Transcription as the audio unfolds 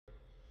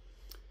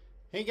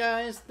Hey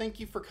guys, thank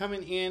you for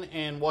coming in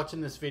and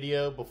watching this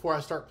video. Before I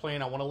start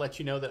playing, I want to let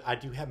you know that I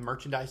do have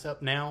merchandise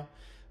up now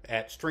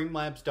at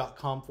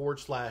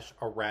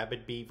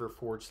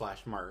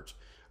streamlabs.com/arabidbeaver/merch.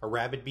 A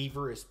rabid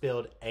beaver is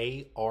spelled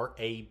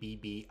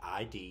ARABBID,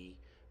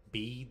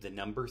 B the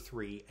number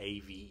 3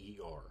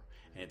 AVER,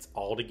 and it's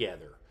all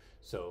together.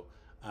 So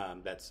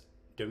that's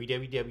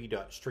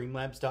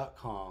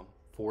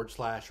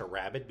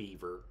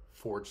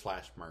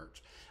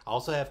www.streamlabs.com/arabidbeaver/merch. I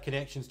also have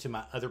connections to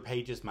my other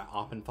pages, my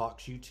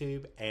opinFox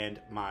YouTube and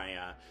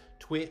my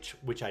Twitch,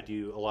 which I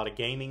do a lot of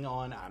gaming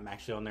on. I'm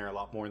actually on there a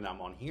lot more than I'm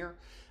on here.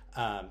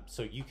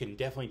 So you can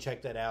definitely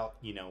check that out.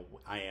 You know,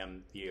 I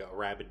am the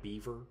Rabid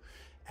Beaver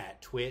at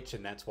Twitch,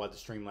 and that's why the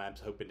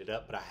Streamlabs opened it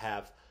up. But I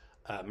have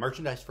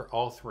merchandise for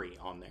all three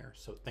on there.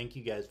 So thank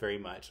you guys very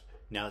much.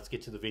 Now let's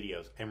get to the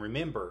videos. And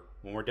remember,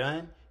 when we're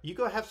done, you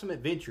go have some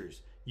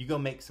adventures. You go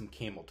make some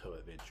camel toe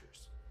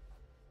adventures.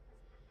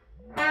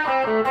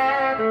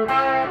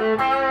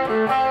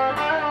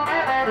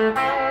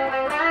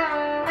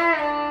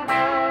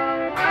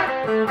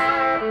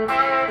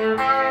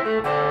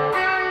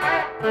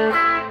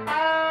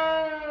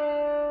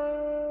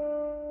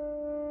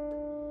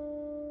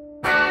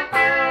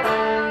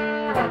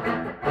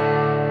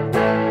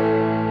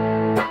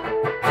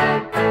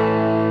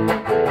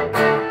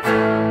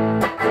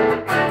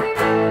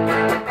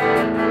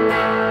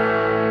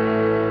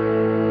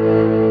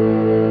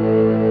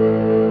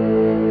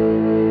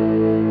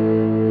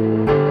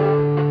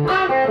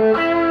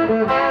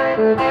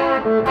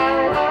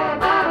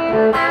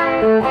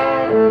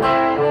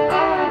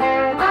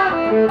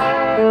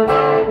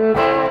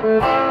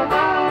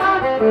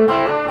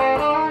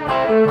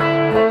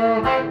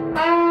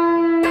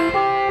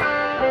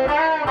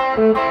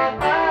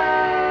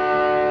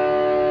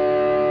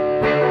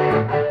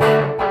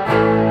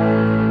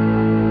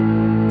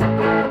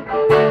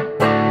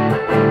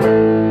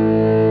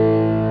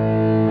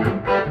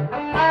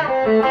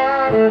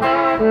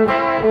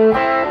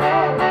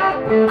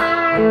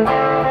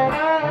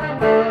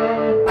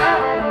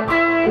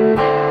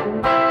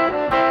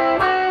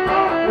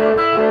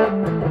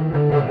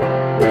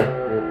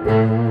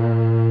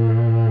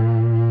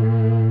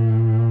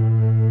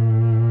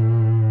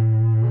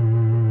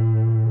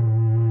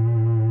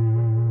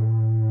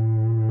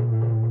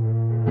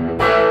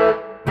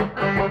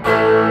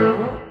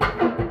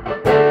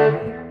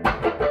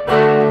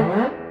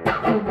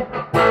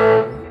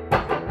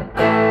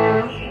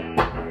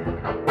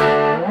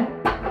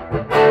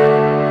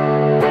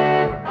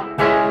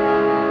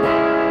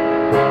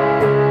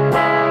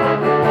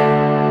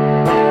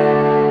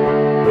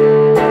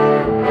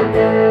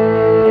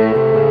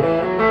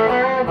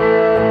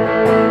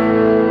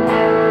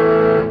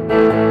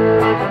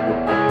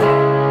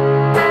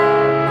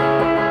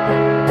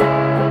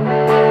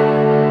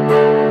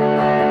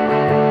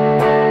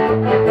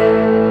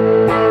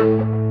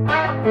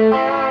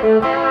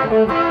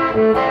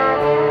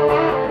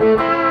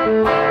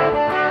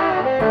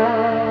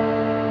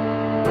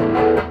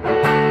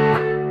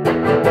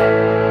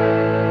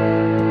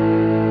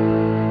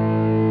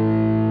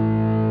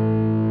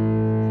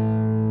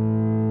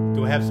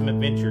 Go have some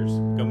adventures.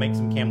 Go make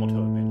some camel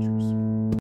toe adventures.